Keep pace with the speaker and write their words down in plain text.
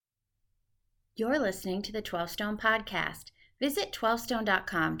You're listening to the 12 Stone Podcast. Visit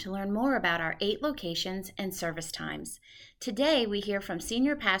 12stone.com to learn more about our 8 locations and service times. Today, we hear from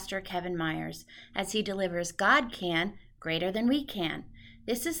Senior Pastor Kevin Myers as he delivers God Can, Greater Than We Can.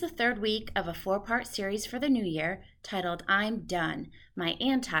 This is the 3rd week of a 4-part series for the new year titled I'm Done, My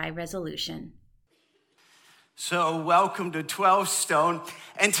Anti-Resolution. So welcome to 12 Stone.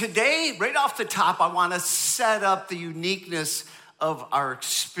 And today, right off the top, I want to set up the uniqueness of our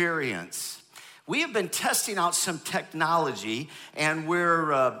experience. We have been testing out some technology, and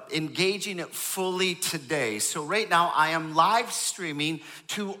we're engaging it fully today. So right now, I am live streaming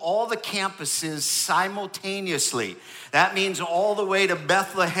to all the campuses simultaneously. That means all the way to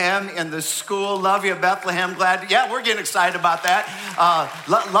Bethlehem in the school. Love you, Bethlehem. We're getting excited about that.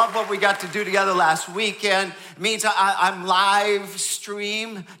 Love what we got to do together last weekend. It means I'm live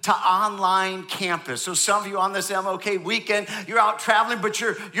stream to online campus. So some of you on this MLK weekend, you're out traveling, but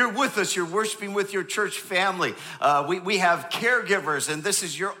you're with us. You're worshiping with your church family. We have caregivers, and this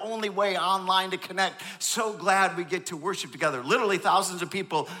is your only way online to connect. So glad we get to worship together. Literally thousands of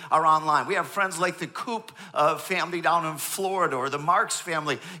people are online. We have friends like the Coop family down in Florida or the Marks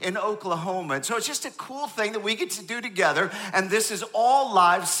family in Oklahoma. And so it's just a cool thing that we get to do together. And this is all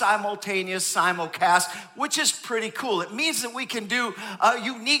live, simultaneous, simulcast, which is pretty cool. It means that we can do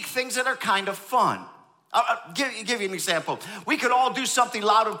unique things that are kind of fun. I'll give you an example. We could all do something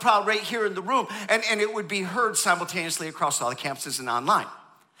loud and proud right here in the room, and it would be heard simultaneously across all the campuses and online.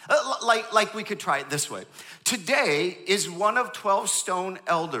 Like we could try it this way. Today is one of 12 Stone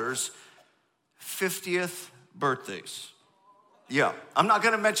Elders' 50th birthdays. Yeah, I'm not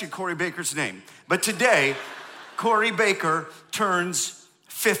going to mention Corey Baker's name, but today, Corey Baker turns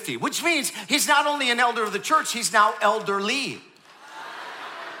 50, which means he's not only an elder of the church, he's now elderly.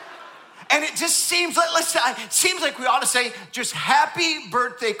 And it just seems like we ought to say just happy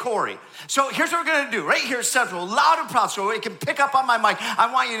birthday, Corey. So here's what we're gonna do. Right here, Central, loud and proud, so it can pick up on my mic. I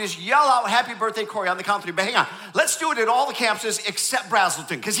want you to just yell out happy birthday, Corey, on the count of 3. But hang on, let's do it at all the campuses except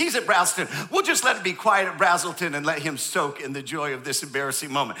Brazelton, because he's at Brazelton. We'll just let it be quiet at Brazelton and let him soak in the joy of this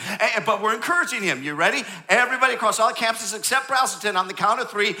embarrassing moment. But we're encouraging him. You ready? Everybody across all the campuses except Brazelton, on the count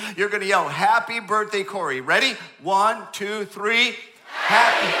of 3, you're gonna yell happy birthday, Corey. Ready? 1, 2, 3.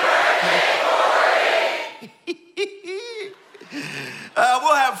 Happy birthday, Corey!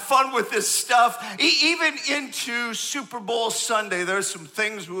 We'll have fun with this stuff. Even into Super Bowl Sunday, there's some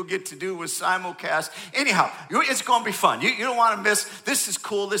things we'll get to do with simulcast. Anyhow, it's going to be fun. You don't want to miss. This is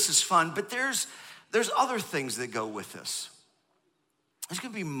cool. This is fun. But there's other things that go with this. There's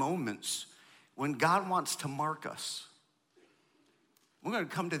going to be moments when God wants to mark us. We're going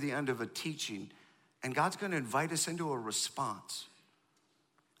to come to the end of a teaching, and God's going to invite us into a response.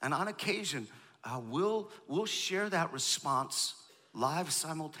 And on occasion, we'll share that response live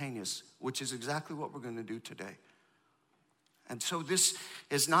simultaneous, which is exactly what we're going to do today. And so this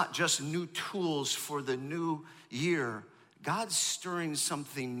is not just new tools for the new year. God's stirring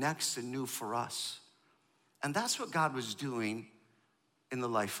something next and new for us. And that's what God was doing in the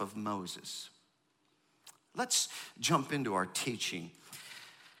life of Moses. Let's jump into our teaching.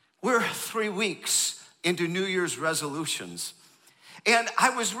 We're 3 weeks into New Year's resolutions. And I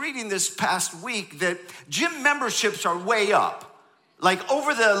was reading this past week that gym memberships are way up. Like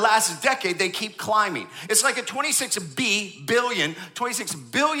over the last decade, they keep climbing. It's like a $26 billion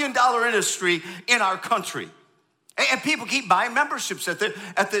industry in our country. And people keep buying memberships at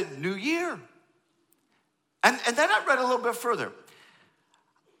the new year. And then I read a little bit further.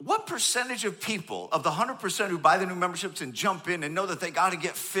 What percentage of people, of the 100% who buy the new memberships and jump in and know that they got to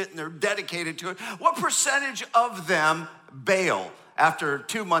get fit and they're dedicated to it, what percentage of them bail after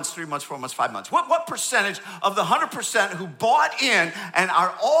 2 months, 3 months, 4 months, 5 months? What percentage of the 100% who bought in and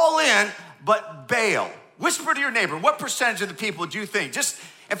are all in but bail? Whisper to your neighbor, what percentage of the people do you think?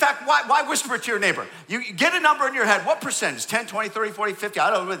 In fact, why whisper it to your neighbor? You get a number in your head. What percentage? 10, 20, 30, 40, 50, I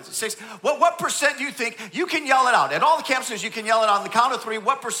don't know, 6. What percent do you think? You can yell it out. At all the campuses, you can yell it on the count of 3.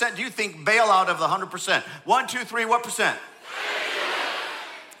 What percent do you think bail out of the 100%? 1, 2, 3, what percent?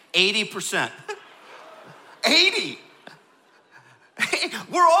 80%. 80.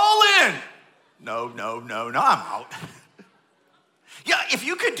 We're all in. No, I'm out. Yeah, if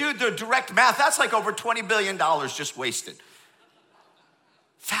you could do the direct math, that's like over $20 billion just wasted.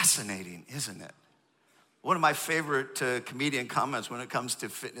 Fascinating, isn't it? One of my favorite comedian comments when it comes to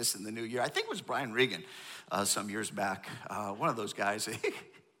fitness in the new year, I think it was Brian Regan some years back, one of those guys.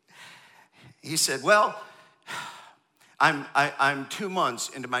 He said, well, I'm 2 months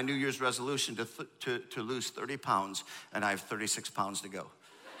into my New Year's resolution to lose 30 pounds, and I have 36 pounds to go.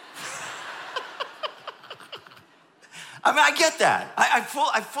 I mean, I get that. I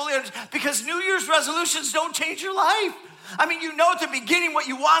fully understand, because New Year's resolutions don't change your life. I mean, you know at the beginning what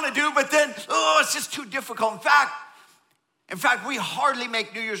you want to do, but then, it's just too difficult. In fact, we hardly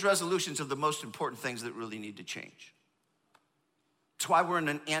make New Year's resolutions of the most important things that really need to change. That's why we're in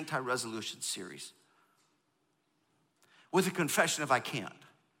an anti-resolution series with a confession of I can't.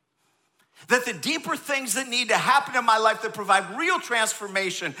 That the deeper things that need to happen in my life that provide real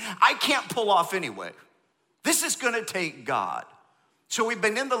transformation, I can't pull off anyway. This is going to take God. So we've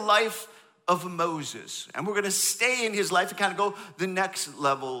been in the life of Moses, and we're going to stay in his life and kind of go the next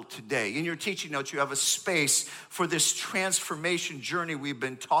level today. In your teaching notes, you have a space for this transformation journey we've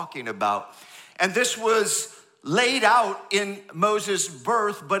been talking about. And this was laid out in Moses'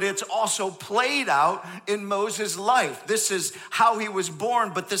 birth, but it's also played out in Moses' life. This is how he was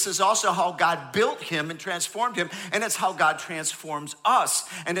born, but this is also how God built him and transformed him, and it's how God transforms us.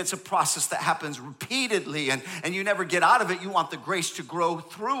 And it's a process that happens repeatedly, and you never get out of it. You want the grace to grow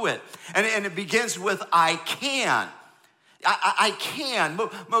through it. And it begins with, I can. I can.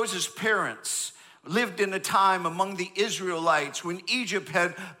 Moses' parents lived in a time among the Israelites when Egypt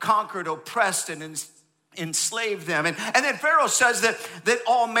had conquered, oppressed, and enslaved them. And then Pharaoh says that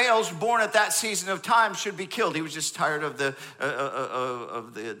all males born at that season of time should be killed. He was just tired of the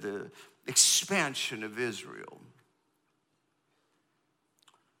expansion of Israel.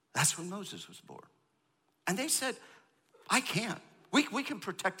 That's when Moses was born. And they said, I can't. We can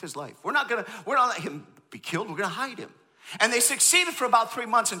protect his life. We're not gonna let him be killed. We're gonna hide him. And they succeeded for about 3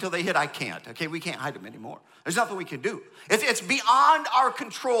 months until they hit, I can't. Okay, we can't hide him anymore. There's nothing we can do. It's beyond our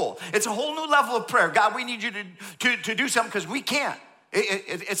control. It's a whole new level of prayer. God, we need you to do something because we can't.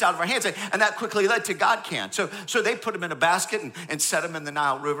 It's out of our hands. And that quickly led to God can. So they put him in a basket and set him in the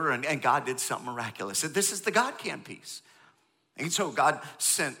Nile River, and God did something miraculous. This is the God can piece. And so God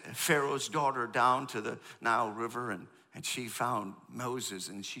sent Pharaoh's daughter down to the Nile River, and she found Moses,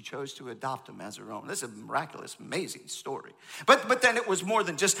 and she chose to adopt him as her own. This is a miraculous, amazing story. But then it was more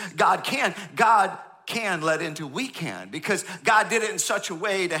than just God can. God can led into we can, because God did it in such a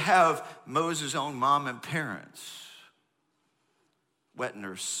way to have Moses' own mom and parents wet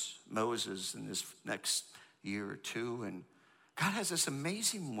nurse Moses in this next year or two. And God has this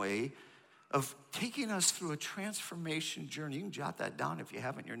amazing way of taking us through a transformation journey. You can jot that down if you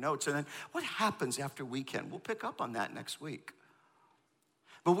have it in your notes. And then what happens after weekend? We'll pick up on that next week.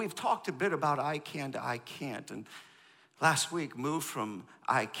 But we've talked a bit about I can to I can't. And last week moved from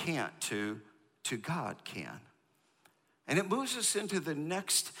I can't to God can. And it moves us into the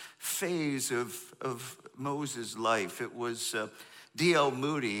next phase of Moses' life. It was D.L.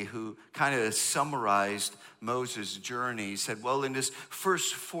 Moody who kind of summarized Moses' journey. He said, well, in his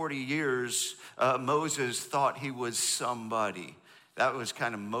first 40 years, Moses thought he was somebody. That was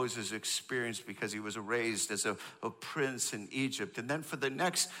kind of Moses' experience because he was raised as a prince in Egypt. And then for the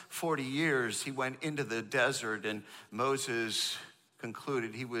next 40 years, he went into the desert, and Moses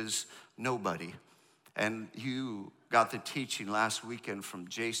concluded he was nobody. And you got the teaching last weekend from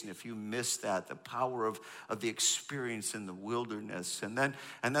Jason. If you missed that, the power of the experience in the wilderness. And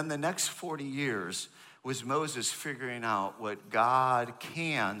then the next 40 years was Moses figuring out what God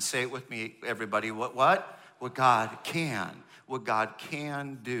can. Say it with me, everybody. What God can. What God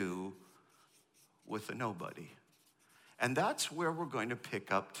can do with a nobody. And that's where we're going to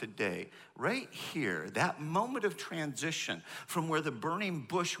pick up today. Right here, that moment of transition from where the burning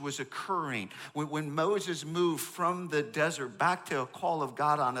bush was occurring, when Moses moved from the desert back to a call of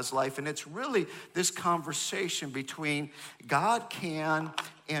God on his life. And it's really this conversation between God can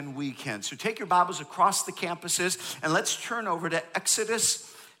and we can. So take your Bibles across the campuses and let's turn over to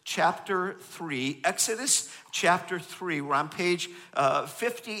Exodus chapter 3. Exodus chapter 3. We're on page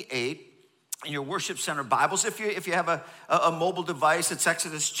 58. In your worship center Bibles. If you have a mobile device, it's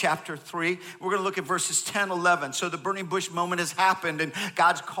Exodus chapter 3. We're going to look at verses 10, 11. So the burning bush moment has happened, and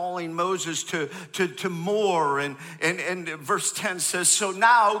God's calling Moses to more. And verse 10 says, so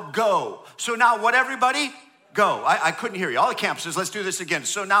now go. So now what, everybody? Go. I couldn't hear you. All the campuses, let's do this again.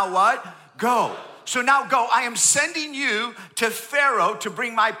 So now what? Go. So now go. I am sending you to Pharaoh to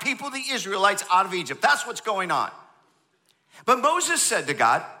bring my people, the Israelites, out of Egypt. That's what's going on. But Moses said to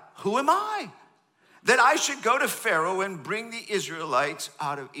God, who am I that I should go to Pharaoh and bring the Israelites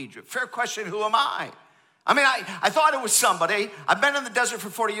out of Egypt? Fair question, who am I? I mean, I thought it was somebody. I've been in the desert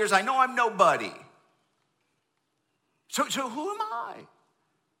for 40 years. I know I'm nobody. So who am I?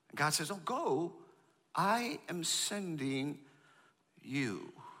 And God says, oh, go. I am sending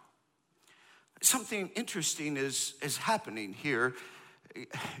you. Something interesting is happening here.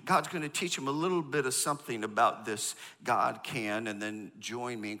 God's going to teach him a little bit of something about this God can, and then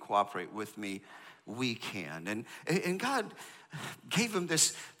join me and cooperate with me we can. And God gave him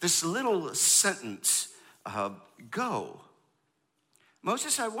this little sentence, go.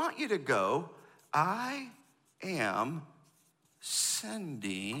 Moses, I want you to go. I am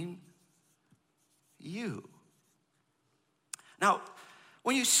sending you. Now,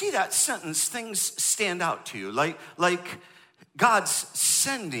 when you see that sentence, things stand out to you. Like God's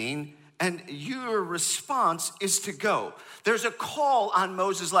sending, and your response is to go. There's a call on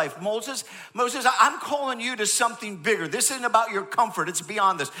Moses' life. Moses, I'm calling you to something bigger. This isn't about your comfort. It's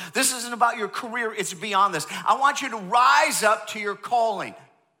beyond this. This isn't about your career. It's beyond this. I want you to rise up to your calling.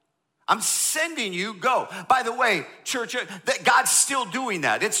 I'm sending you, go. By the way, church, that God's still doing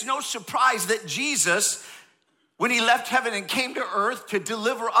that. It's no surprise that Jesus, when he left heaven and came to earth to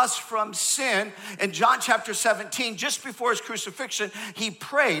deliver us from sin, in John chapter 17, just before his crucifixion, he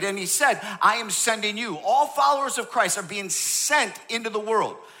prayed and he said, I am sending you. All followers of Christ are being sent into the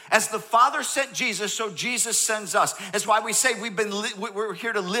world. As the Father sent Jesus, so Jesus sends us. That's why we say we're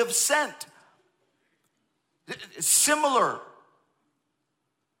here to live sent. Similar.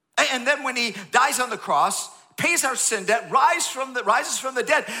 And then when he dies on the cross, pays our sin debt, rises from the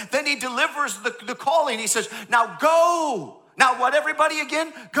dead, then he delivers the calling. He says, now go. Now what, everybody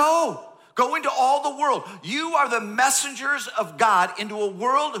again? Go. Go into all the world. You are the messengers of God into a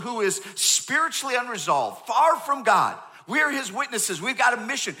world who is spiritually unresolved, far from God. We're his witnesses. We've got a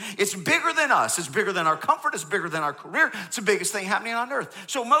mission. It's bigger than us. It's bigger than our comfort. It's bigger than our career. It's the biggest thing happening on earth.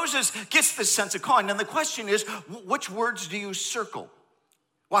 So Moses gets this sense of calling. And the question is, which words do you circle?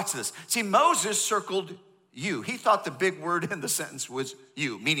 Watch this. See, Moses circled you. He thought the big word in the sentence was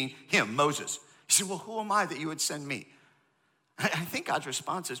you, meaning him, Moses. He said, well, who am I that you would send me? I think God's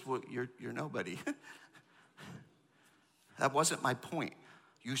response is, well, you're nobody. That wasn't my point.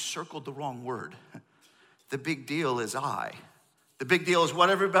 You circled the wrong word. The big deal is I. The big deal is what,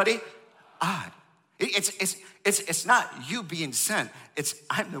 everybody? I. It's not you being sent. It's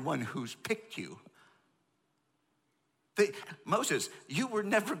I'm the one who's picked you. Moses, you were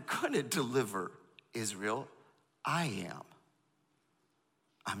never going to deliver Israel. I am.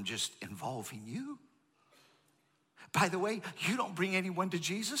 I'm just involving you. By the way, you don't bring anyone to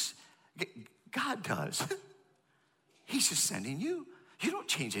Jesus. God does. He's just sending you. You don't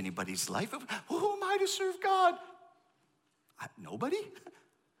change anybody's life. Well, who am I to serve God? Nobody.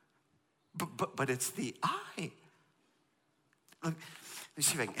 But it's the I. Let me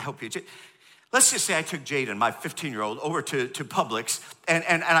see if I can help you. Let's just say I took Jaden, my 15-year-old, over to Publix, and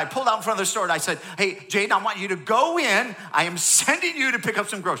I pulled out in front of the store and I said, hey, Jaden, I want you to go in. I am sending you to pick up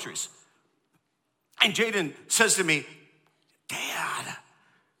some groceries. And Jaden says to me, Dad,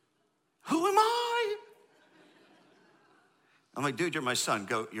 who am I? I'm like, dude, you're my son.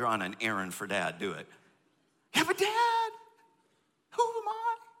 Go, you're on an errand for Dad. Do it. Yeah, but Dad, who am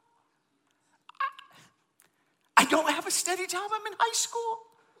I don't have a steady job. I'm in high school.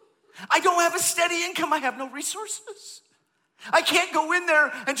 I don't have a steady income. I have no resources. I can't go in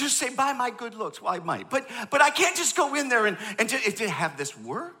there and just say, buy my good looks. Well, I might. But I can't just go in there and to have this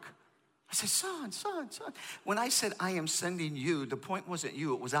work. I said, son. When I said, I am sending you, the point wasn't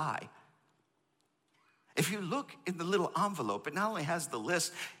you, it was I. If you look in the little envelope, it not only has the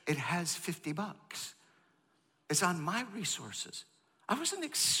list, it has $50. It's on my resources. I wasn't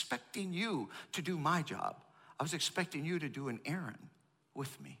expecting you to do my job. I was expecting you to do an errand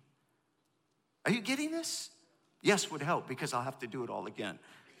with me. Are you getting this? Yes would help because I'll have to do it all again.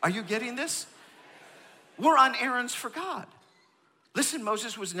 Are you getting this? We're on errands for God. Listen,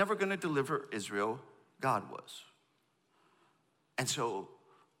 Moses was never going to deliver Israel. God was. And so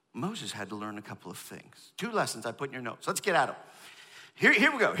Moses had to learn a couple of things. 2 lessons I put in your notes. Let's get at them.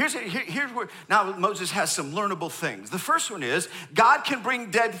 Here we go. Here's where now Moses has some learnable things. The first one is God can bring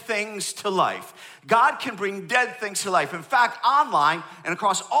dead things to life. God can bring dead things to life. In fact, online and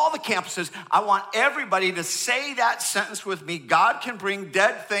across all the campuses, I want everybody to say that sentence with me. God can bring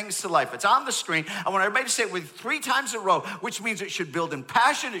dead things to life. It's on the screen. I want everybody to say it with 3 times in a row, which means it should build in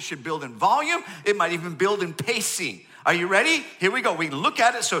passion. It should build in volume. It might even build in pacing. Are you ready? Here we go. We can look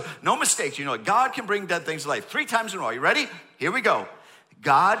at it, so no mistakes. You know, God can bring dead things to life. 3 times in a row. Are you ready? Here we go.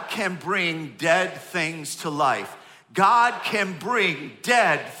 God can bring dead things to life. God can bring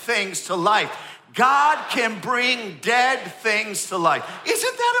dead things to life. God can bring dead things to life.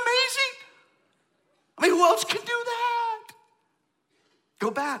 Isn't that amazing? I mean, who else can do that?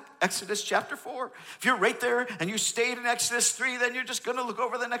 Go back, Exodus chapter 4. If you're right there and you stayed in Exodus 3, then you're just going to look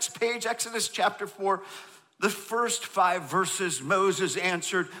over the next page, Exodus chapter 4. The first 5 verses, Moses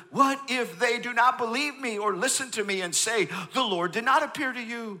answered, what if they do not believe me or listen to me and say, the Lord did not appear to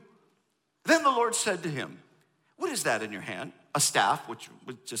you? Then the Lord said to him, what is that in your hand? A staff, which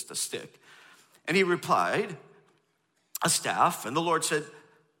was just a stick. And he replied, a staff. And the Lord said,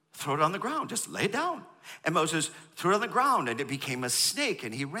 throw it on the ground, just lay it down. And Moses threw it on the ground, and it became a snake,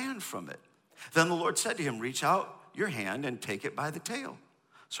 and he ran from it. Then the Lord said to him, reach out your hand and take it by the tail.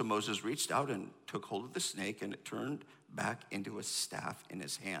 So Moses reached out and took hold of the snake, and it turned back into a staff in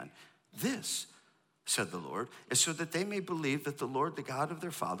his hand. This, said the Lord, is so that they may believe that the Lord, the God of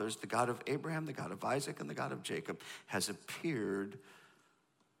their fathers, the God of Abraham, the God of Isaac, and the God of Jacob, has appeared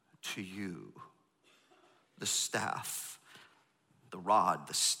to you. The staff, the rod,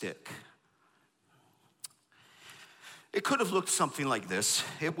 the stick. It could have looked something like this.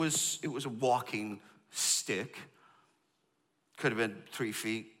 It was a walking stick. Could have been 3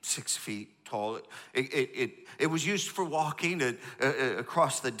 feet, 6 feet tall. It was used for walking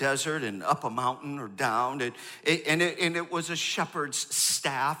across the desert and up a mountain or down. And it was a shepherd's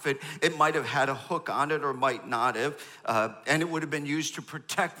staff. It might have had a hook on it or might not have. And it would have been used to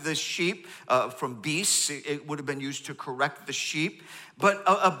protect the sheep from beasts. It would have been used to correct the sheep. But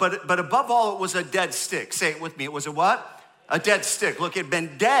above all, it was a dead stick. Say it with me. It was a what? A dead stick. Look, it had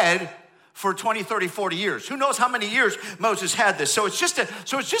been dead for 20, 30, 40 years. Who knows how many years Moses had this? So it's just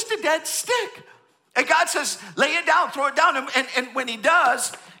a dead stick. And God says, lay it down, throw it down. And when he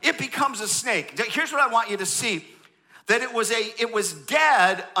does, it becomes a snake. Here's what I want you to see. That it was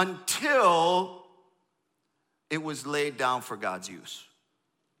dead until it was laid down for God's use.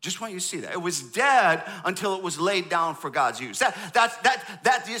 Just want you to see that. It was dead until it was laid down for God's use.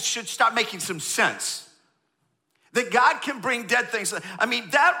 That should start making some sense. That God can bring dead things. I mean,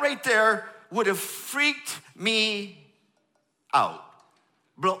 that right there would have freaked me out.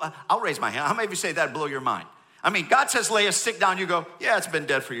 I'll raise my hand. How many of you say that'd blow your mind? I mean, God says lay a stick down. You go, yeah, it's been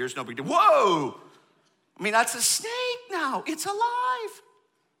dead for years. No big deal. Whoa. I mean, that's a snake now. It's alive.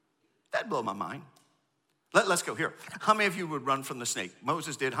 That'd blow my mind. Let's go here. How many of you would run from the snake?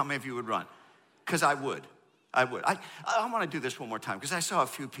 Moses did. How many of you would run? Because I would. I want to do this one more time because I saw a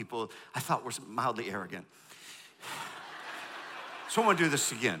few people I thought were mildly arrogant. So I'm going to do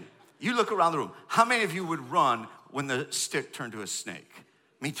this again. You look around the room. How many of you would run when the stick turned to a snake?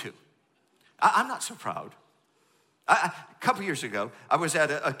 Me too. I'm not so proud. A couple years ago, I was at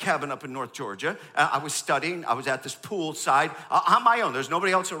a cabin up in North Georgia. I was studying. I was at this pool side on my own. There's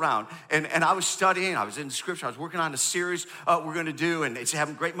nobody else around. And I was studying. I was in Scripture. I was working on a series we're going to do, and it's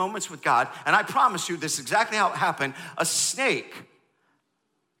having great moments with God. And I promise you, this is exactly how it happened. A snake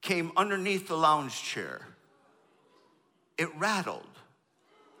came underneath the lounge chair. It rattled.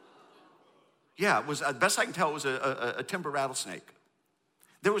 Yeah, it was, the best I can tell, it was a timber rattlesnake.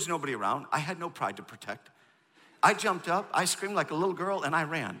 There was nobody around. I had no pride to protect. I jumped up, I screamed like a little girl, and I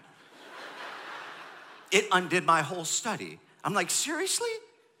ran. It undid my whole study. I'm like, seriously?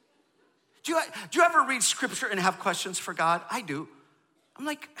 Do you ever read Scripture and have questions for God? I do. I'm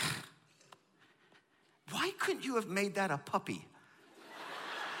like, why couldn't you have made that a puppy?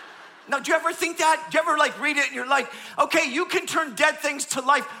 Now, do you ever think that? Do you ever read it and you're like, okay, you can turn dead things to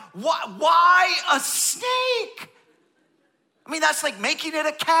life. Why a snake? I mean, that's like making it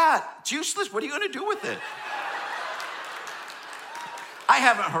a cat. It's useless. What are you going to do with it? I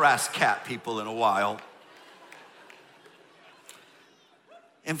haven't harassed cat people in a while.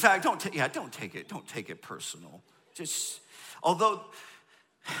 In fact, don't take it personal. Although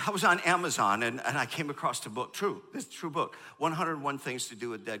I was on Amazon and I came across a book, this true book, 101 Things to Do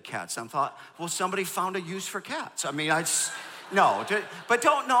with Dead Cats. And I thought, well, somebody found a use for cats. I mean,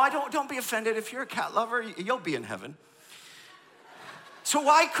 don't be offended. If you're a cat lover, you'll be in heaven. So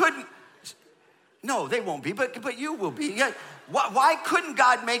why couldn't, no, they won't be, but you will be. Yeah. Why couldn't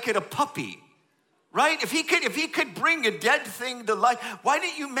God make it a puppy? Right? If he could bring a dead thing to life, why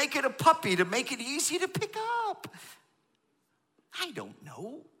didn't you make it a puppy to make it easy to pick up? I don't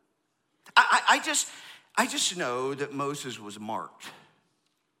know. I just know that Moses was marked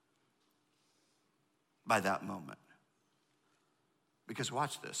by that moment. Because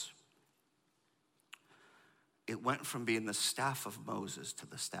watch this. It went from being the staff of Moses to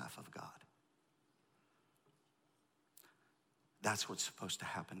the staff of God. That's what's supposed to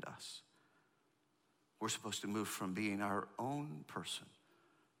happen to us. We're supposed to move from being our own person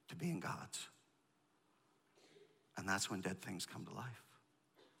to being God's. And that's when dead things come to life.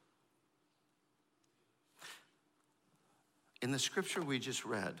 In the scripture we just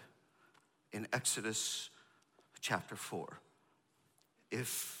read, in Exodus chapter 4,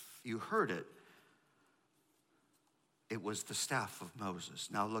 if you heard it, it was the staff of Moses.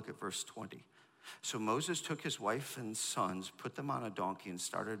 Now look at verse 20. So Moses took his wife and sons, put them on a donkey, and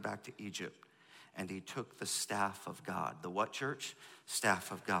started back to Egypt. And he took the staff of God. The what, church?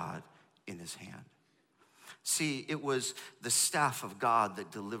 Staff of God in his hand. See, it was the staff of God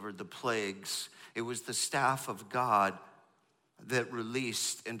that delivered the plagues. It was the staff of God that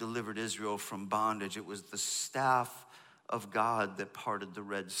released and delivered Israel from bondage. It was the staff of God that parted the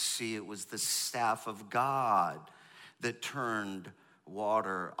Red Sea. It was the staff of God that turned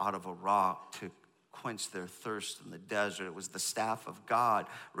water out of a rock to quench their thirst in the desert. It was the staff of God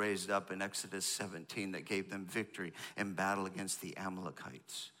raised up in Exodus 17 that gave them victory in battle against the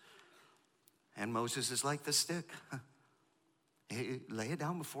Amalekites. And Moses is like the stick. Lay it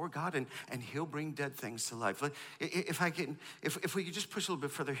down before God and he'll bring dead things to life. If we could just push a little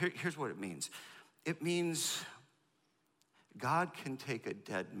bit further, here's what it means. It means God can take a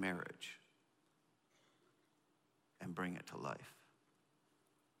dead marriage and bring it to life.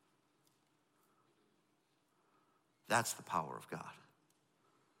 That's the power of God.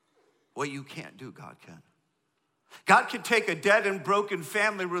 What you can't do, God can. God can take a dead and broken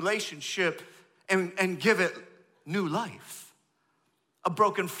family relationship and give it new life. A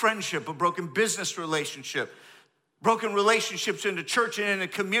broken friendship, a broken business relationship, broken relationships in the church and in the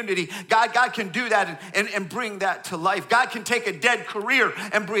community. God can do that and bring that to life. God can take a dead career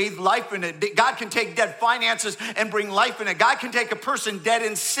and breathe life in it. God can take dead finances and bring life in it. God can take a person dead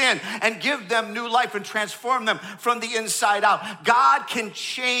in sin and give them new life and transform them from the inside out. God can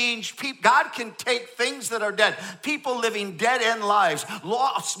change people. God can take things that are dead, people living dead-end lives,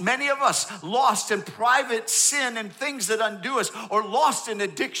 lost, many of us lost in private sin and things that undo us, or lost in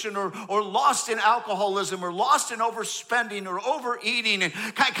addiction, or lost in alcoholism, or lost in overspending or overeating, and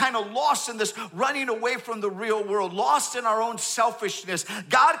kind of lost in this running away from the real world, lost in our own selfishness.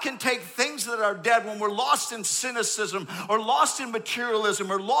 God can take things that are dead when we're lost in cynicism, or lost in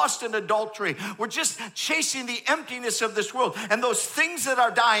materialism, or lost in adultery. We're just chasing the emptiness of this world. And those things that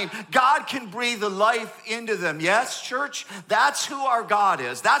are dying, God can breathe life into them. Yes, church, that's who our God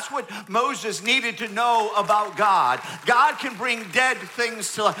is. That's what Moses needed to know about God. God can bring dead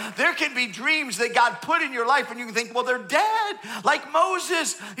things to life. There can be dreams that God put in your life, and you can think, well, they're dead. Like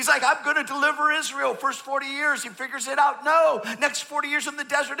Moses, he's like, I'm going to deliver Israel. First 40 years, he figures it out. No, next 40 years in the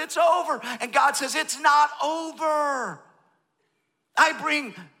desert, it's over. And God says, it's not over. I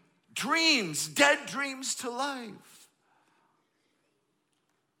bring dreams, dead dreams to life.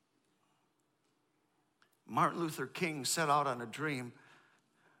 Martin Luther King set out on a dream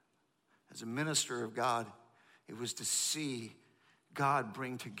as a minister of God. It was to see God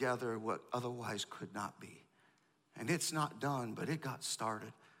bring together what otherwise could not be. And it's not done, but it got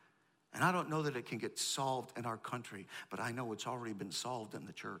started. And I don't know that it can get solved in our country, but I know it's already been solved in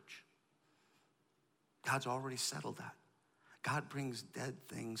the church. God's already settled that. God brings dead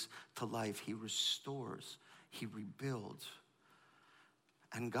things to life. He restores. He rebuilds.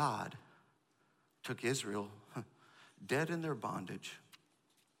 And God took Israel, dead in their bondage,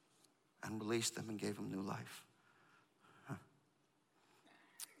 and released them and gave them new life.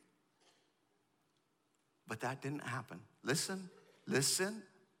 But that didn't happen. Listen.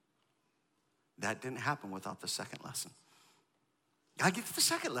 That didn't happen without the second lesson. God gets the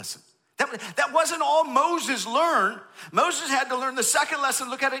second lesson. That wasn't all Moses learned. Moses had to learn the second lesson.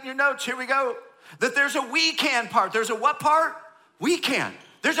 Look at it in your notes. Here we go. That there's a we can part. There's a what part? We can.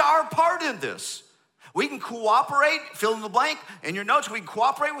 There's our part in this. We can cooperate, fill in the blank, in your notes, we can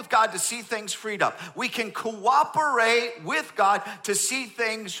cooperate with God to see things freed up. We can cooperate with God to see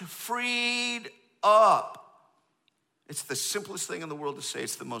things freed up. It's the simplest thing in the world to say.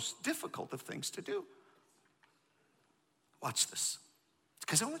 It's the most difficult of things to do. Watch this,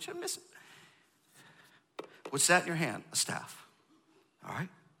 because I want you to miss it. What's that in your hand? A staff. All right?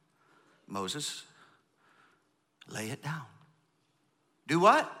 Moses, lay it down. Do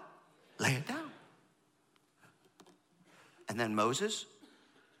what? Lay it down. And then Moses,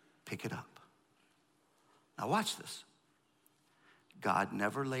 pick it up. Now watch this. God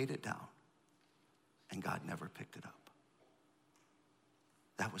never laid it down, and God never picked it up.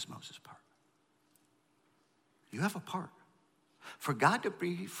 That was Moses' part. You have a part. For God to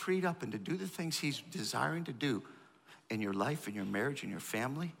be freed up and to do the things he's desiring to do in your life, in your marriage, in your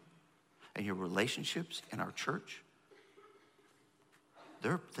family, in your relationships, in our church,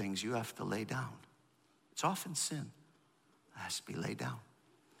 there are things you have to lay down. It's often sin. It has to be laid down.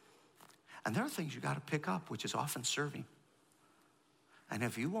 And there are things you got to pick up, which is often serving. And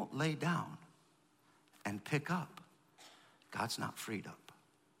if you won't lay down and pick up, God's not freed up.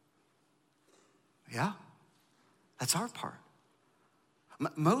 Yeah? That's our part.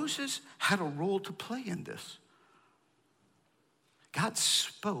 Moses had a role to play in this. God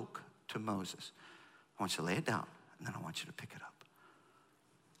spoke to Moses. I want you to lay it down, and then I want you to pick it up.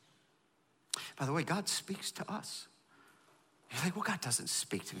 By the way, God speaks to us. You're like, well, God doesn't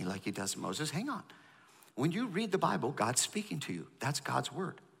speak to me like he does Moses. Hang on. When you read the Bible, God's speaking to you. That's God's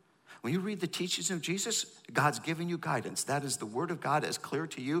word. When you read the teachings of Jesus, God's giving you guidance. That is the word of God as clear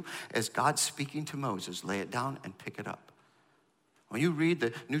to you as God speaking to Moses. Lay it down and pick it up. When you read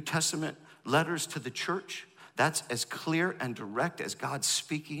the New Testament letters to the church, that's as clear and direct as God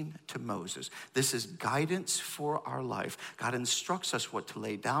speaking to Moses. This is guidance for our life. God instructs us what to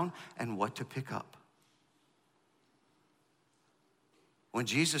lay down and what to pick up. When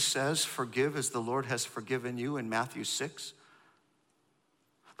Jesus says, forgive as the Lord has forgiven you in Matthew 6,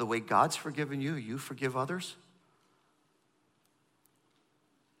 the way God's forgiven you, you forgive others.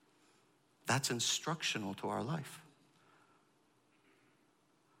 That's instructional to our life.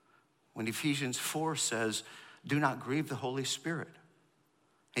 When Ephesians 4 says, do not grieve the Holy Spirit,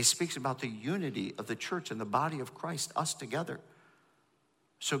 he speaks about the unity of the church and the body of Christ, us together.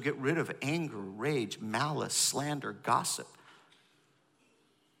 So get rid of anger, rage, malice, slander, gossip.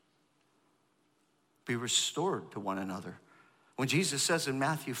 Be restored to one another. When Jesus says in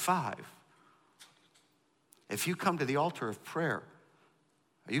Matthew 5, if you come to the altar of prayer,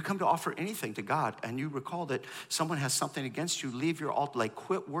 or you come to offer anything to God, and you recall that someone has something against you, leave your altar, like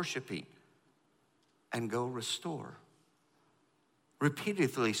quit worshiping and go restore.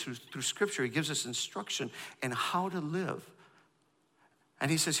 Repeatedly through Scripture, he gives us instruction in how to live. And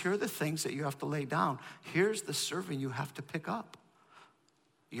he says, here are the things that you have to lay down. Here's the serving you have to pick up.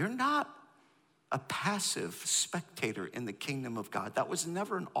 You're not a passive spectator in the kingdom of God. That was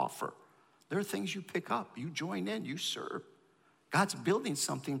never an offer. There are things you pick up. You join in, you serve. God's building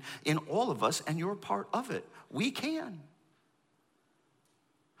something in all of us, and you're part of it. We can.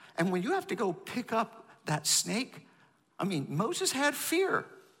 And when you have to go pick up that snake, I mean, Moses had fear.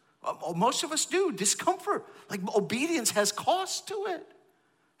 Most of us do, discomfort. Like obedience has cost to it.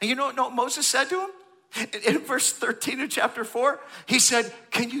 And you know what Moses said to him? In verse 13 of chapter 4, he said,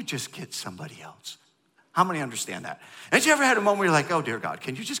 can you just get somebody else? How many understand that? And you ever had a moment where you're like, oh, dear God,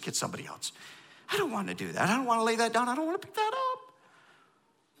 can you just get somebody else? I don't want to do that. I don't want to lay that down. I don't want to pick that up.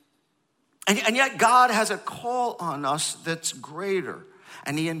 And yet God has a call on us that's greater.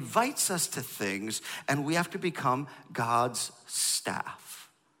 And he invites us to things, and we have to become God's staff.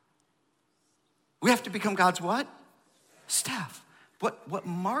 We have to become God's what? Staff. What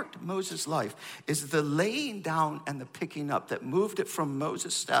marked Moses' life is the laying down and the picking up that moved it from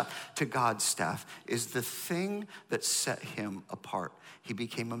Moses' staff to God's staff is the thing that set him apart. He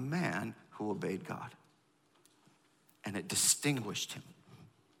became a man who obeyed God. And it distinguished him.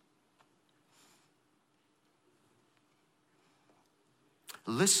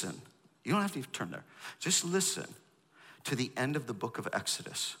 Listen. You don't have to even turn there. Just listen to the end of the book of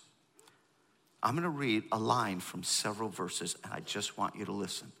Exodus. I'm going to read a line from several verses, and I just want you to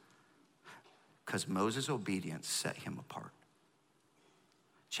listen. Because Moses' obedience set him apart.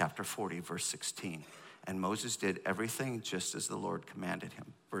 Chapter 40, verse 16. And Moses did everything just as the Lord commanded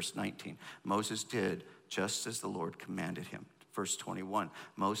him. Verse 19. Moses did just as the Lord commanded him. Verse 21,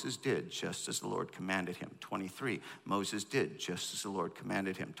 Moses did just as the Lord commanded him. 23, Moses did just as the Lord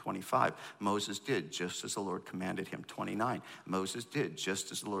commanded him. 25, Moses did just as the Lord commanded him. 29, Moses did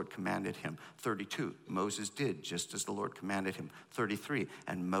just as the Lord commanded him. 32, Moses did just as the Lord commanded him. 33,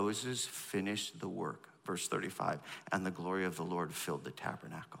 and Moses finished the work. Verse 35, and the glory of the Lord filled the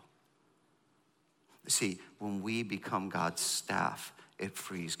tabernacle. See, when we become God's staff, it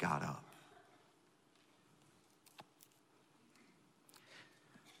frees God up.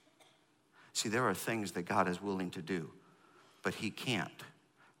 See, there are things that God is willing to do, but he can't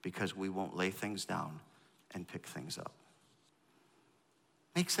because we won't lay things down and pick things up.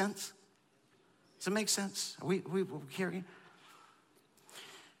 Make sense? Does it make sense? Are we hearing?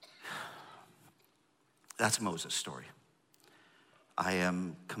 That's Moses' story. I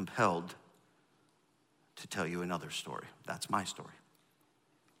am compelled to tell you another story. That's my story.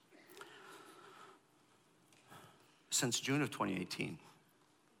 Since June of 2018,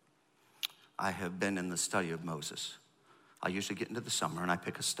 I have been in the study of Moses. I usually get into the summer and I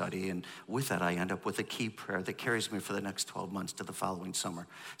pick a study, and with that I end up with a key prayer that carries me for the next 12 months to the following summer.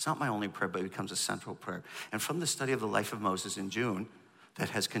 It's not my only prayer, but it becomes a central prayer. And from the study of the life of Moses in June, that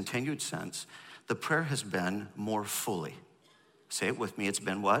has continued since, the prayer has been more fully. Say it with me, it's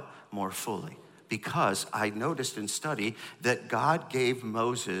been what? More fully. Because I noticed in study that God gave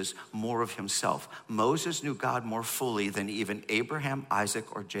Moses more of himself. Moses knew God more fully than even Abraham,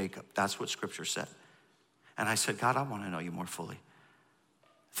 Isaac, or Jacob. That's what Scripture said. And I said, God, I want to know you more fully.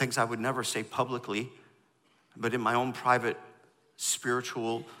 Things I would never say publicly, but in my own private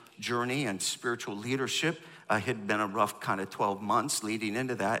spiritual journey and spiritual leadership, it had been a rough kind of 12 months leading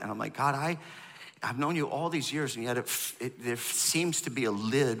into that. And I'm like, God, I've known you all these years, and yet there seems to be a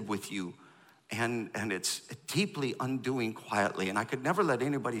lid with you. and it's deeply undoing quietly. And I could never let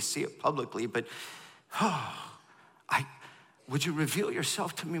anybody see it publicly, but would you reveal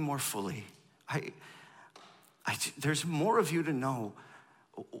yourself to me more fully? There's more of you to know.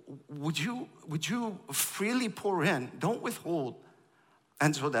 Would you freely pour in? Don't withhold.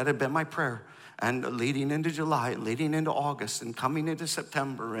 And so that had been my prayer. And leading into July, leading into August, and coming into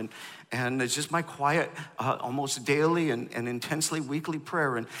September, and it's just my quiet, almost daily and intensely weekly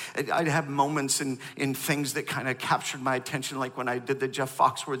prayer. And I'd have moments in things that kind of captured my attention, like when I did the Jeff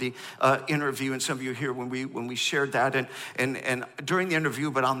Foxworthy interview, and some of you here when we shared that, and during the interview,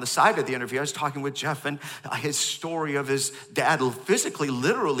 but on the side of the interview, I was talking with Jeff, and his story of his dad physically,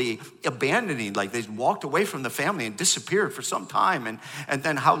 literally abandoning, like they walked away from the family and disappeared for some time, and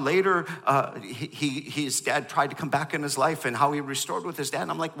then how later his dad tried to come back in his life, and how he restored with his dad.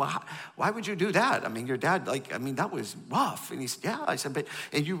 And I'm like, well, why would you do that? I mean, your dad, that was rough. And he said, yeah. I said,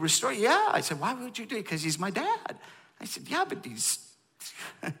 and you restore? Yeah. I said, why would you do it? Because he's my dad. I said, yeah, but he's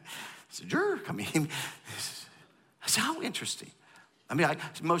a jerk. I mean, I said, how interesting. I mean,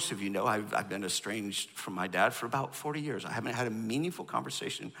 most of you know I've been estranged from my dad for about 40 years. I haven't had a meaningful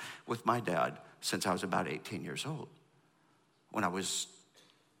conversation with my dad since I was about 18 years old. When I was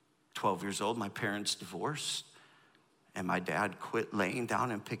 12 years old, my parents divorced, and my dad quit laying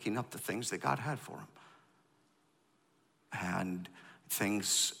down and picking up the things that God had for him. And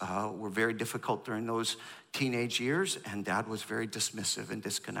things were very difficult during those teenage years, and Dad was very dismissive and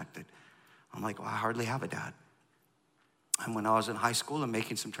disconnected. I'm like, well, I hardly have a dad. And when I was in high school and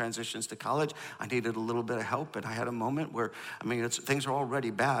making some transitions to college, I needed a little bit of help, and I had a moment where, things are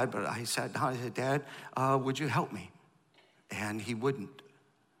already bad, but I sat down and I said, Dad, would you help me? And he wouldn't.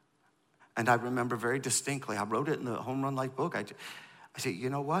 And I remember very distinctly, I wrote it in the Home Run Life book. I said, you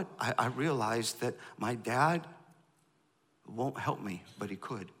know what? I realized that my dad won't help me, but he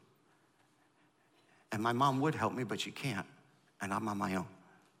could. And my mom would help me, but she can't. And I'm on my own.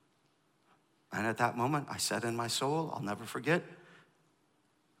 And at that moment, I said in my soul, I'll never forget,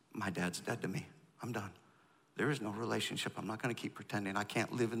 my dad's dead to me. I'm done. There is no relationship. I'm not going to keep pretending. I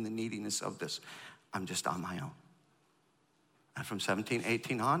can't live in the neediness of this. I'm just on my own. And from 17,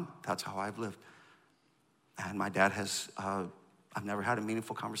 18 on, that's how I've lived. And my dad I've never had a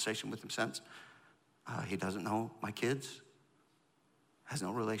meaningful conversation with him since. He doesn't know my kids, has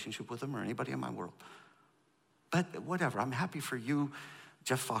no relationship with them or anybody in my world. But whatever, I'm happy for you,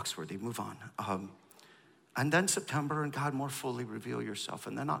 Jeff Foxworthy, move on. And then September, and God, more fully reveal yourself.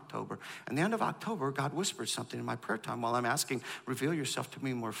 And then October. And the end of October, God whispered something in my prayer time while I'm asking, reveal yourself to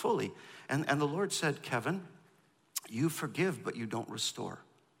me more fully. And the Lord said, Kevin, you forgive, but you don't restore.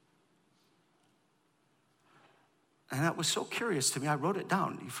 And that was so curious to me. I wrote it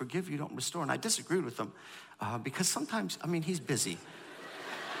down. You forgive, you don't restore. And I disagreed with him because sometimes, he's busy.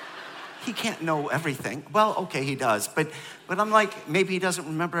 He can't know everything. Well, okay, he does. But I'm like, maybe he doesn't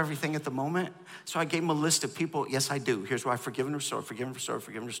remember everything at the moment. So I gave him a list of people. Yes, I do. Here's why: forgive and restore, forgive and restore,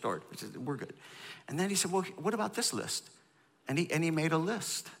 forgive and restored. I said, we're good. And then he said, well, what about this list? And he made a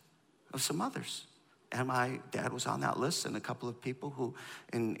list of some others. And my dad was on that list, and a couple of people who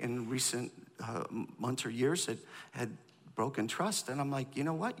in recent months or years had broken trust. And I'm like, you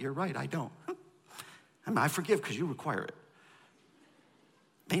know what? You're right, I don't. I forgive because you require it.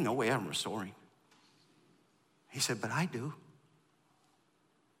 Ain't no way I'm restoring. He said, but I do.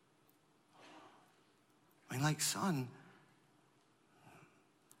 Son,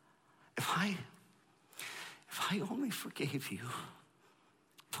 if I only forgave you,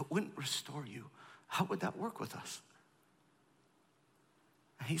 but wouldn't restore you, how would that work with us?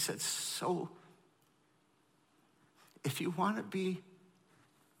 And he said, so if you want to be,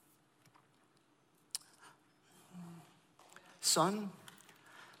 son,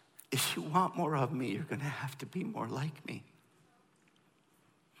 if you want more of me, you're going to have to be more like me.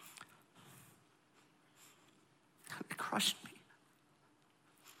 It crushed me.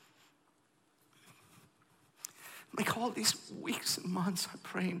 Like all these weeks and months, I'm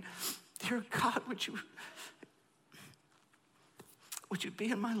praying, dear God, would you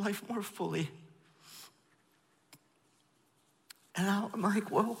be in my life more fully? And now I'm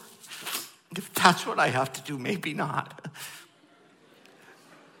like, well, if that's what I have to do, maybe not.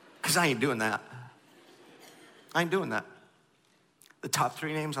 Because I ain't doing that. I ain't doing that. The top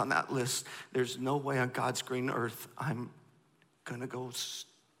 3 names on that list, there's no way on God's green earth I'm going to go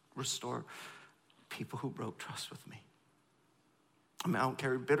restore people who broke trust with me. I don't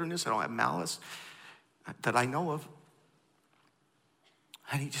carry bitterness. I don't have malice that I know of.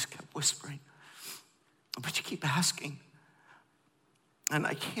 And he just kept whispering. But you keep asking. And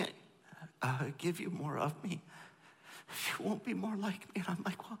I can't give you more of me if you won't be more like me. And I'm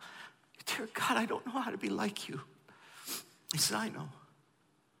like, well, dear God, I don't know how to be like you. He said, I know.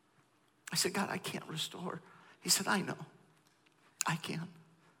 I said, God, I can't restore. He said, I know. I can.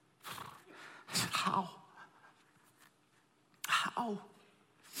 I said, how? How?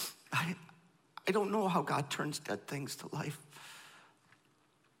 I don't know how God turns dead things to life.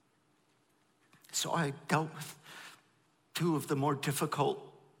 So I dealt with two of the more difficult,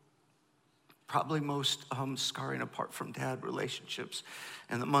 probably most scarring apart from dad relationships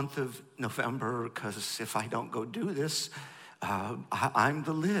in the month of November, because if I don't go do this, I'm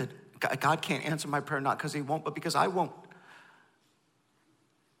the lid. God can't answer my prayer, not because he won't, but because I won't.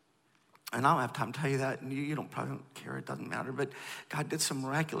 And I don't have time to tell you that, and you probably don't care, it doesn't matter, but God did some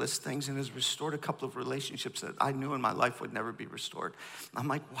miraculous things and has restored a couple of relationships that I knew in my life would never be restored. I'm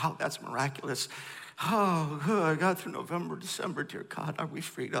like, wow, that's miraculous. Oh, I got through November, December, dear God, are we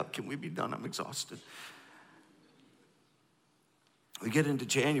freed up? Can we be done? I'm exhausted. We get into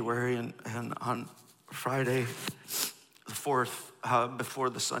January, and on Friday, the 4th, before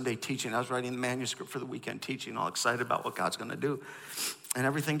the Sunday teaching, I was writing the manuscript for the weekend teaching, all excited about what God's gonna do. And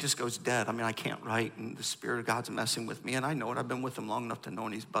everything just goes dead. I mean, I can't write, and the Spirit of God's messing with me, and I know it. I've been with him long enough to know,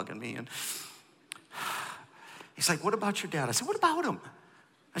 and he's bugging me. And he's like, what about your dad? I said, what about him?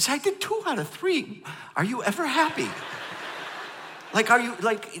 I said, I did 2 out of 3. Are you ever happy?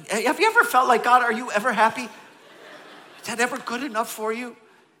 Have you ever felt like, God, are you ever happy? Is that ever good enough for you?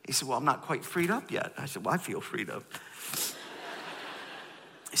 He said, well, I'm not quite freed up yet. I said, well, I feel freed up.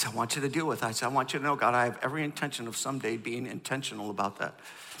 He said, I want you to deal with it. I said, I want you to know, God, I have every intention of someday being intentional about that.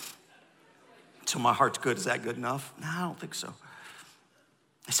 So my heart's good. Is that good enough? No, I don't think so.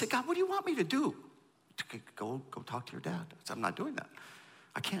 I said, God, what do you want me to do? Go talk to your dad. I said, I'm not doing that.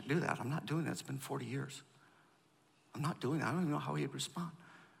 I can't do that. I'm not doing that. It's been 40 years. I'm not doing that. I don't even know how he'd respond.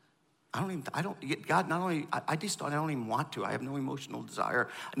 God, I don't even want to. I have no emotional desire.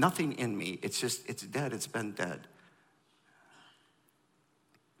 Nothing in me. It's dead. It's been dead.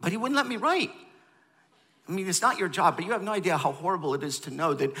 But he wouldn't let me write. I mean, it's not your job, but you have no idea how horrible it is to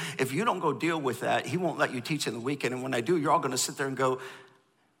know that if you don't go deal with that, he won't let you teach in the weekend. And when I do, you're all going to sit there and go,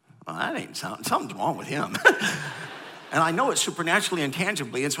 well, that ain't something's wrong with him. And I know it supernaturally and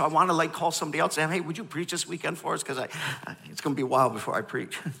tangibly, and so I want to call somebody else and say, hey, would you preach this weekend for us? Because it's going to be a while before I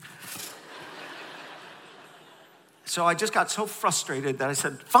preach. So I just got so frustrated that I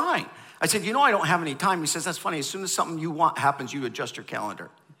said, fine. I said, I don't have any time. He says, that's funny. As soon as something you want happens, you adjust your calendar.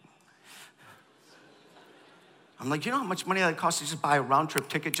 I'm like, you know how much money that costs to just buy a round trip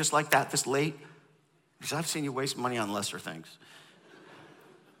ticket just like that this late? Because I've seen you waste money on lesser things.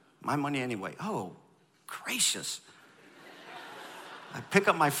 My money anyway. Oh, gracious. I pick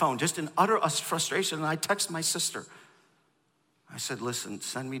up my phone just in utter frustration, and I text my sister. I said, listen,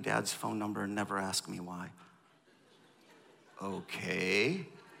 send me Dad's phone number and never ask me why. Okay.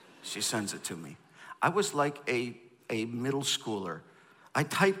 She sends it to me. I was like a middle schooler. I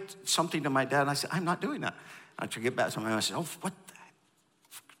typed something to my dad, and I said, I'm not doing that. I tried to get back to my, I said, oh, what the heck?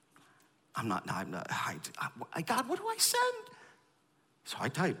 I'm not, God, what do I send? So I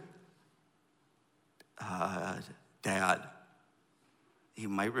typed, Dad, you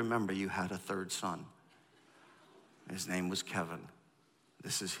might remember you had a 3rd son. His name was Kevin.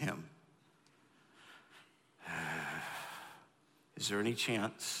 This is him. Is there any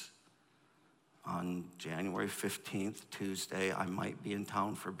chance on January 15th, Tuesday, I might be in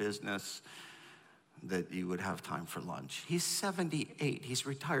town for business, that you would have time for lunch? He's 78. He's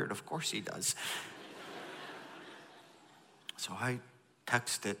retired. Of course he does. So I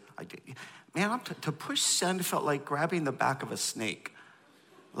texted. Man, to push send felt like grabbing the back of a snake.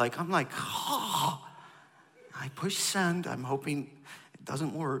 I'm like, oh. I push send. I'm hoping it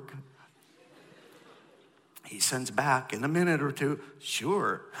doesn't work. He sends back in a minute or two,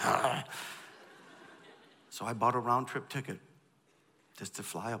 sure. So I bought a round trip ticket just to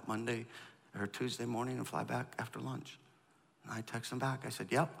fly up Monday or Tuesday morning and fly back after lunch. And I text him back. I said,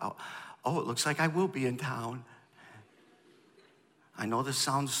 yep. Oh, it looks like I will be in town. I know this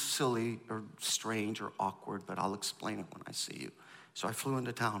sounds silly or strange or awkward, but I'll explain it when I see you. So I flew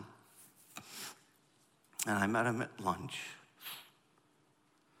into town. And I met him at lunch.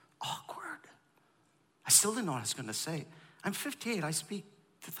 Awkward. I still didn't know what I was going to say. I'm 58. I speak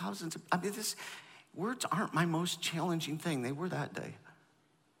to thousands of, words aren't my most challenging thing. They were that day.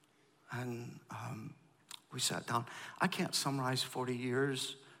 And we sat down. I can't summarize 40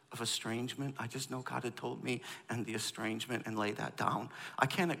 years of estrangement. I just know God had told me end the estrangement and lay that down. I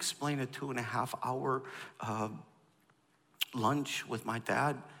can't explain a 2.5-hour lunch with my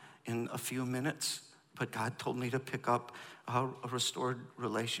dad in a few minutes, But God told me to pick up a restored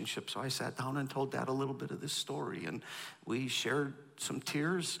relationship. So I sat down and told Dad a little bit of this story. And we shared some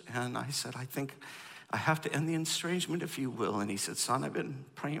tears. And I said, I think I have to end the estrangement, if you will. And he said, son, I've been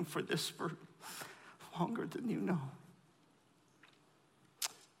praying for this for longer than you know.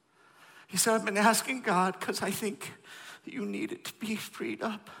 He said, I've been asking God because I think you need it to be freed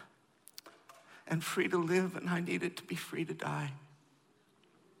up and free to live, and I need it to be free to die.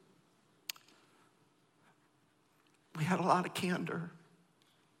 We had a lot of candor,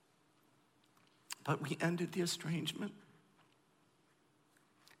 but we ended the estrangement,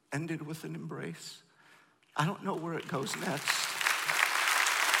 ended with an embrace. I don't know where it goes next.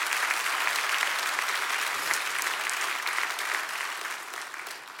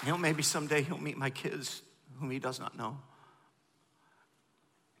 You know, maybe someday he'll meet my kids whom he does not know.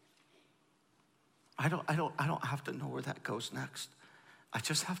 I don't have to know where that goes next. I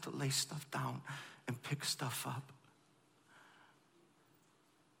just have to lay stuff down and pick stuff up.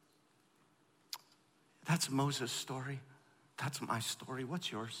 That's Moses' story. That's my story.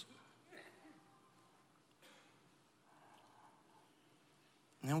 What's yours?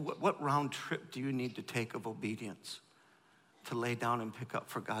 You know, what round trip do you need to take of obedience to lay down and pick up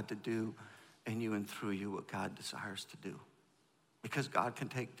for God to do in you and through you what God desires to do? Because God can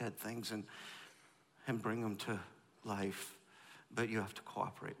take dead things and bring them to life, but you have to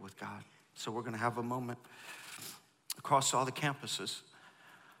cooperate with God. So we're going to have a moment across all the campuses.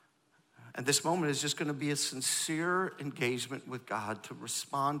 And this moment is just going to be a sincere engagement with God to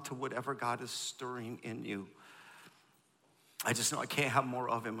respond to whatever God is stirring in you. I just know I can't have more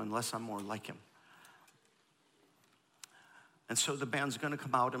of him unless I'm more like him. And so the band's going to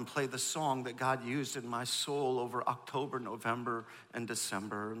come out and play the song that God used in my soul over October, November, and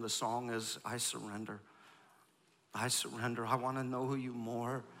December. And the song is, I Surrender. I surrender. I want to know you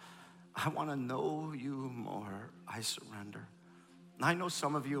more. I want to know you more. I surrender. And I know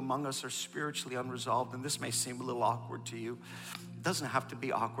some of you among us are spiritually unresolved, and this may seem a little awkward to you. It doesn't have to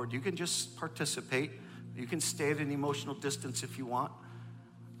be awkward. You can just participate. You can stay at an emotional distance if you want.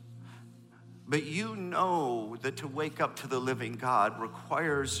 But you know that to wake up to the living God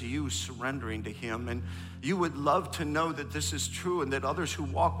requires you surrendering to him. And you would love to know that this is true and that others who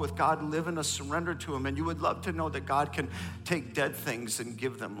walk with God live in a surrender to him. And you would love to know that God can take dead things and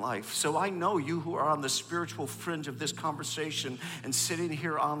give them life. So I know you who are on the spiritual fringe of this conversation and sitting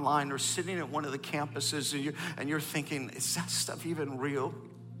here online or sitting at one of the campuses and you're thinking, is that stuff even real?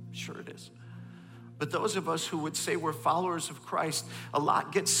 Sure it is. But those of us who would say we're followers of Christ, a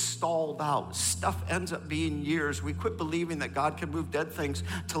lot gets stalled out. Stuff ends up being years. We quit believing that God can move dead things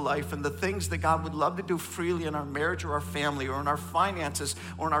to life, and the things that God would love to do freely in our marriage or our family or in our finances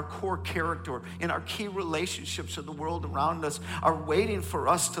or in our core character or in our key relationships with the world around us are waiting for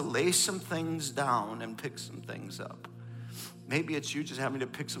us to lay some things down and pick some things up. Maybe it's you just having to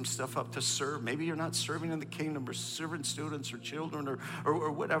pick some stuff up to serve. Maybe you're not serving in the kingdom or serving students or children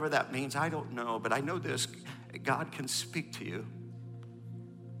or whatever that means. I don't know, but I know this. God can speak to you.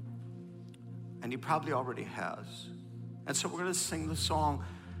 And he probably already has. And so we're going to sing the song,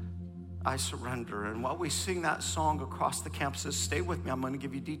 I Surrender. And while we sing that song across the campuses, stay with me. I'm going to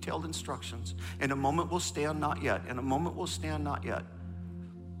give you detailed instructions. In a moment, we'll stand not yet. In a moment, we'll stand not yet.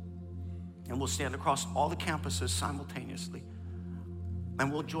 And we'll stand across all the campuses simultaneously.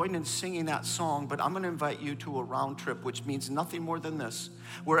 And we'll join in singing that song, but I'm going to invite you to a round trip, which means nothing more than this.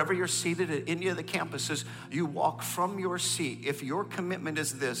 Wherever you're seated at any of the campuses, you walk from your seat. If your commitment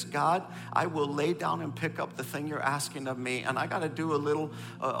is this, God, I will lay down and pick up the thing you're asking of me, and I got to do a little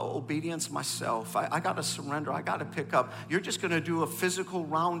obedience myself. I got to surrender. I got to pick up. You're just going to do a physical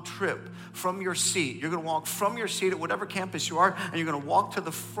round trip from your seat. You're going to walk from your seat at whatever campus you are, and you're going to walk to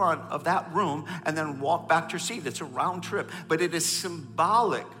the front of that room and then walk back to your seat. It's a round trip, but it is symbolic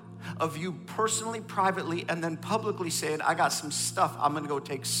of you personally, privately, and then publicly saying, I got some stuff. I'm going to go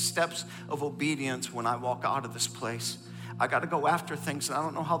take steps of obedience when I walk out of this place. I got to go after things, and I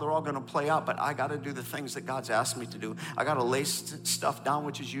don't know how they're all going to play out, but I got to do the things that God's asked me to do. I got to lay stuff down,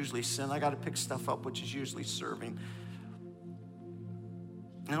 which is usually sin. I got to pick stuff up, which is usually serving.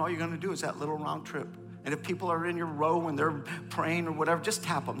 And all you're going to do is that little round trip. And if people are in your row and they're praying or whatever, just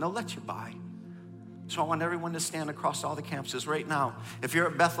tap them. They'll let you by. So I want everyone to stand across all the campuses right now. If you're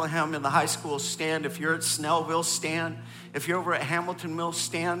at Bethlehem in the high school, stand. If you're at Snellville, stand. If you're over at Hamilton Mills,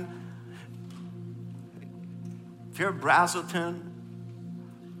 stand. If you're at Brazelton,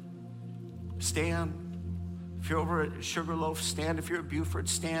 stand. If you're over at Sugarloaf, stand. If you're at Buford,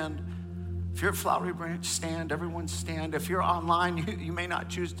 stand. If you're at Flowery Branch, stand. Everyone stand. If you're online, you may not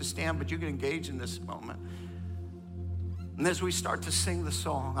choose to stand, but you can engage in this moment. And as we start to sing the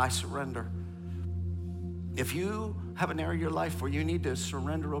song, I Surrender, If you have an area of your life where you need to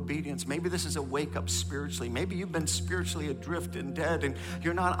surrender obedience, maybe this is a wake up spiritually. Maybe you've been spiritually adrift and dead and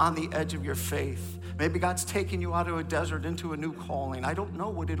you're not on the edge of your faith. Maybe God's taking you out of a desert into a new calling. I don't know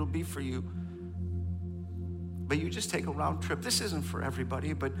what it'll be for you. But you just take a round trip. This isn't for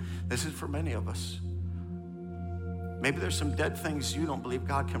everybody, but this is for many of us. Maybe there's some dead things you don't believe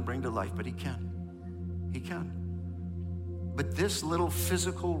God can bring to life, but he can. He can. But this little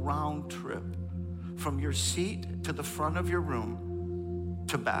physical round trip from your seat to the front of your room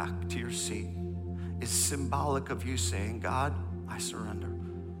to back to your seat is symbolic of you saying, God, I surrender.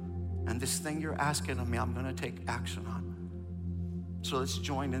 And this thing you're asking of me, I'm going to take action on. So let's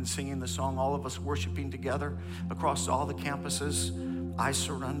join in singing the song, all of us worshiping together across all the campuses, I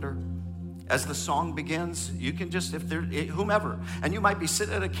surrender. As the song begins, you can just, if there, whomever, and you might be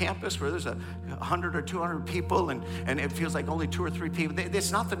sitting at a campus where there's 100 or 200 people and it feels like only 2 or 3 people.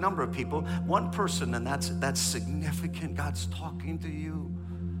 It's not the number of people, one person, and that's significant. God's talking to you.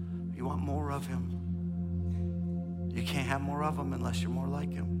 You want more of him. You can't have more of him unless you're more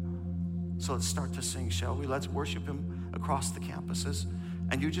like him. So let's start to sing, shall we? Let's worship him across the campuses.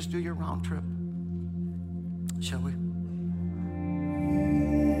 And you just do your round trip. Shall we?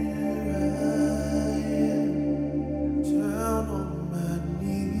 Down on my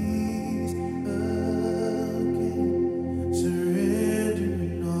knees again,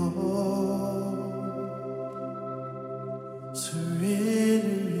 surrendering all,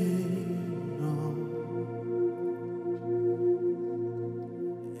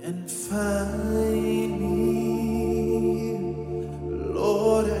 and find me,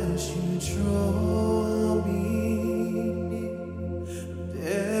 Lord, as you draw me near. I'm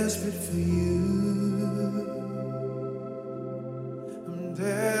desperate for you. I'm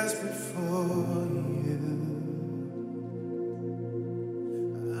desperate for you.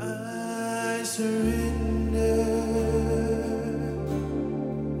 I surrender.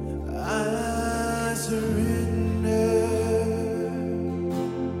 I surrender.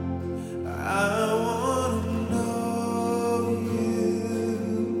 I want to know you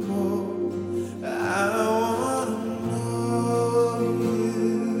more. I want to know you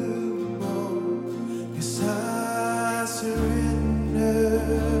more. 'Cause I surrender.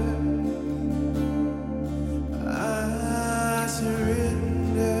 I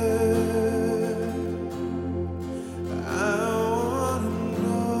surrender. I want to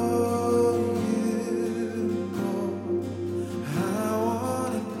know you more. I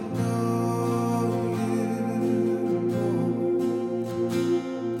want to know you more.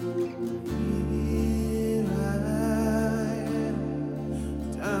 Here I am,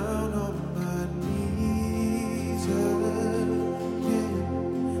 down on my knees again,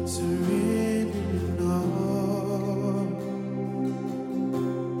 surrendering all,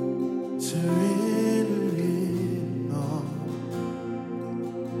 surrendering all,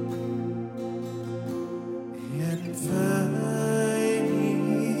 and find me,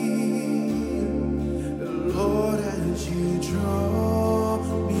 Lord, as you draw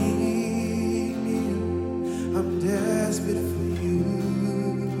me near. I'm desperate for you.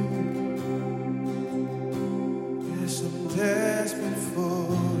 Yes, I'm desperate for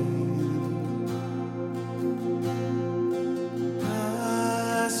you. I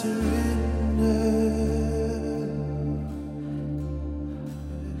surrender.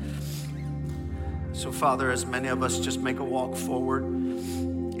 So, Father, as many of us just make a walk forward,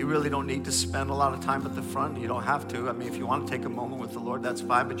 you really don't need to spend a lot of time at the front. You don't have to. I mean, if you want to take a moment with the Lord, that's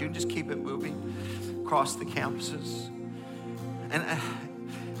fine, but you can just keep it moving across the campuses. And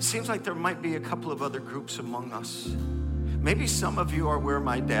it seems like there might be a couple of other groups among us. Maybe some of you are where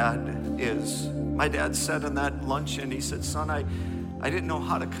my dad is. My dad said in that luncheon, he said, son, I didn't know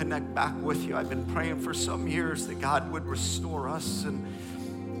how to connect back with you. I've been praying for some years that God would restore us, and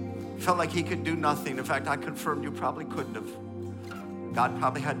felt like he could do nothing. In fact, I confirmed you probably couldn't have. God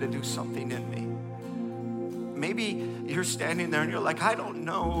probably had to do something in me. Maybe you're standing there and you're like, I don't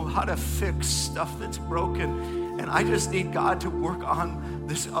know how to fix stuff that's broken, and I just need God to work on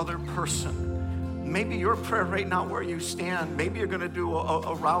this other person. Maybe your prayer right now where you stand, maybe you're going to do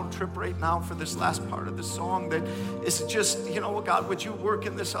a round trip right now for this last part of the song that is just, you know, God, would you work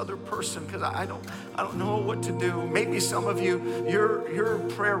in this other person? Because I don't know what to do. Maybe some of you, your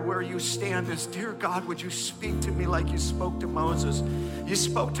prayer where you stand is, dear God, would you speak to me like you spoke to Moses? You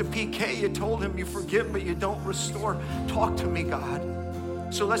spoke to PK, you told him you forgive, but you don't restore. Talk to me, God.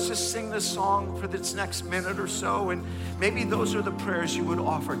 So let's just sing this song for this next minute or so, and maybe those are the prayers you would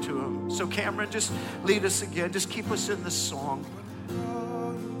offer to him. So Cameron, just lead us again. Just keep us in this song.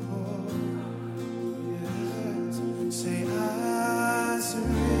 Say I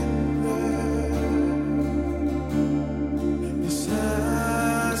surrender.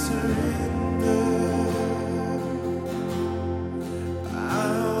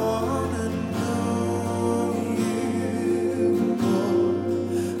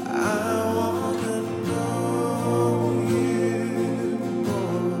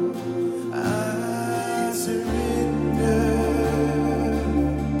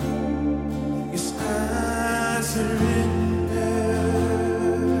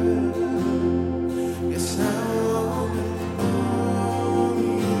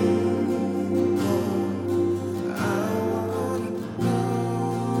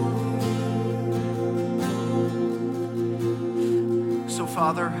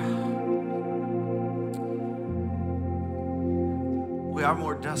 Father, we are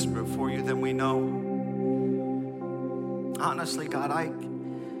more desperate for you than we know. Honestly, God, I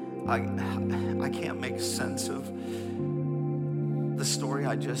can't make sense of the story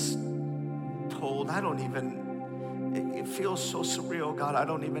I just told. It feels so surreal, God. I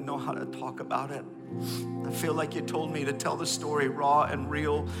don't even know how to talk about it. I feel like you told me to tell the story raw and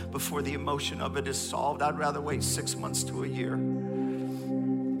real before the emotion of it is solved. I'd rather wait 6 months to a year.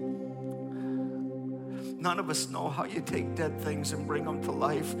 None of us know how you take dead things and bring them to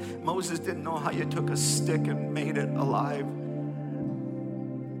life. Moses didn't know how you took a stick and made it alive.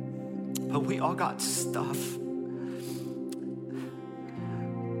 But we all got stuff.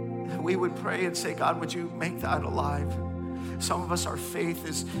 We would pray and say, God, would you make that alive? Some of us, our faith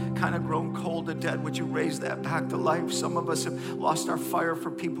is kind of grown cold and dead. Would you raise that back to life? Some of us have lost our fire for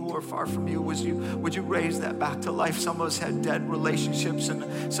people who are far from you. Would you raise that back to life? Some of us had dead relationships,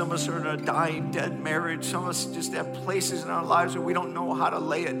 and some of us are in a dying, dead marriage. Some of us just have places in our lives where we don't know how to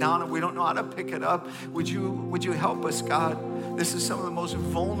lay it down and we don't know how to pick it up. Would you help us, God? This is some of the most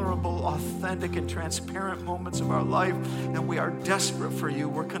vulnerable, authentic, and transparent moments of our life, and we are desperate for you.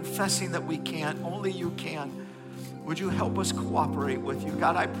 We're confessing that we can't. Only you can. Would you help us cooperate with you?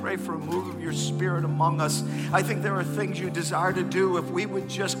 God, I pray for a move of your Spirit among us. I think there are things you desire to do. If we would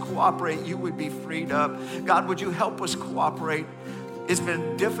just cooperate, you would be freed up. God, would you help us cooperate? It's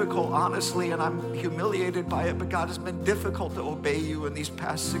been difficult, honestly, and I'm humiliated by it, but God, it's been difficult to obey you in these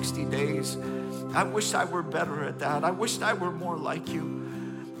past 60 days. I wish I were better at that. I wish I were more like you.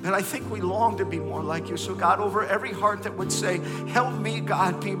 And I think we long to be more like you. So God, over every heart that would say, help me,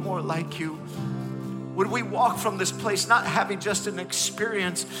 God, be more like you. Would we walk from this place not having just an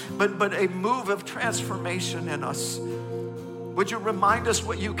experience, but a move of transformation in us? Would you remind us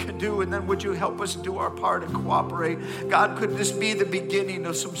what you can do, and then would you help us do our part and cooperate? God, could this be the beginning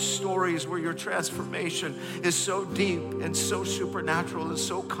of some stories where your transformation is so deep and so supernatural and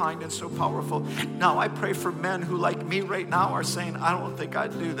so kind and so powerful? Now, I pray for men who, like me right now, are saying, I don't think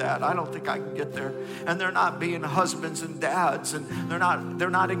I'd do that. I don't think I can get there. And they're not being husbands and dads, and they're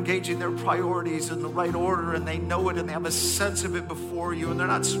not engaging their priorities in the right order, and they know it, and they have a sense of it before you, and they're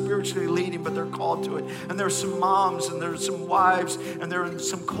not spiritually leading, but they're called to it. And there's some moms, and there's some wives, and they're in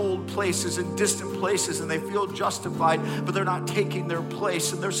some cold places and distant places, and they feel justified, but they're not taking their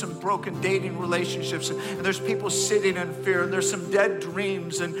place. And there's some broken dating relationships, and there's people sitting in fear, and there's some dead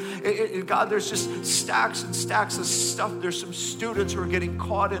dreams, and God, there's just stacks and stacks of stuff. There's some students who are getting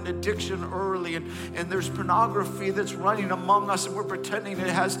caught in addiction early, and there's pornography that's running among us, and we're pretending it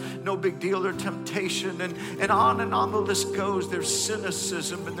has no big deal or temptation, and on the list goes. There's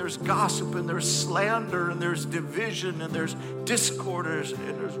cynicism, and there's gossip, and there's slander, and there's division, and there's discord,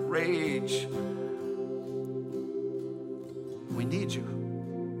 and there's rage. We need you.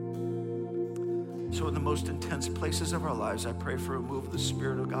 So in the most intense places of our lives, I pray for a move of the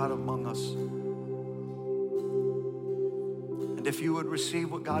Spirit of God among us. And if you would receive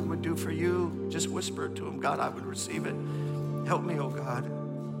what God would do for you, just whisper it to him. God, I would receive it. Help me, oh God.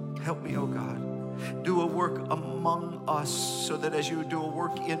 Help me, oh God. Do a work among us so that as you do a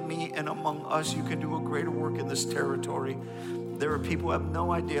work in me and among us, you can do a greater work in this territory. There are people who have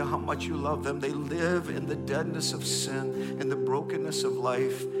no idea how much you love them. They live in the deadness of sin, in the brokenness of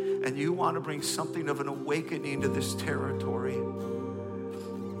life, and you want to bring something of an awakening to this territory.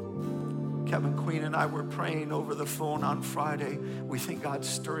 Kevin Queen and I were praying over the phone on Friday. We think God's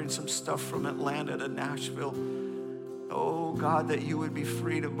stirring some stuff from Atlanta to Nashville. Oh, God, that you would be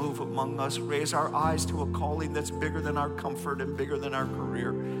free to move among us. Raise our eyes to a calling that's bigger than our comfort and bigger than our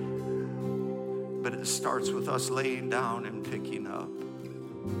career. But it starts with us laying down and picking up.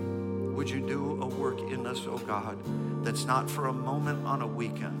 Would you do a work in us, oh God, that's not for a moment on a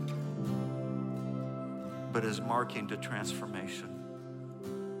weekend, but is marking to transformation.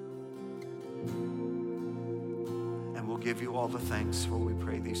 And we'll give you all the thanks for we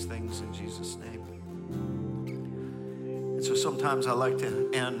pray these things in Jesus' name. And so sometimes I like to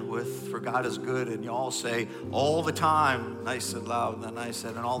end with, for God is good, and you all say, all the time, nice and loud, and then I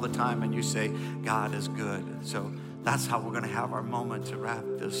said, and all the time, and you say, God is good. So that's how we're going to have our moment to wrap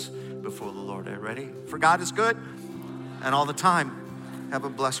this before the Lord. Are you ready? For God is good, and all the time. Have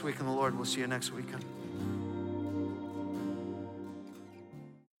a blessed week in the Lord. We'll see you next weekend.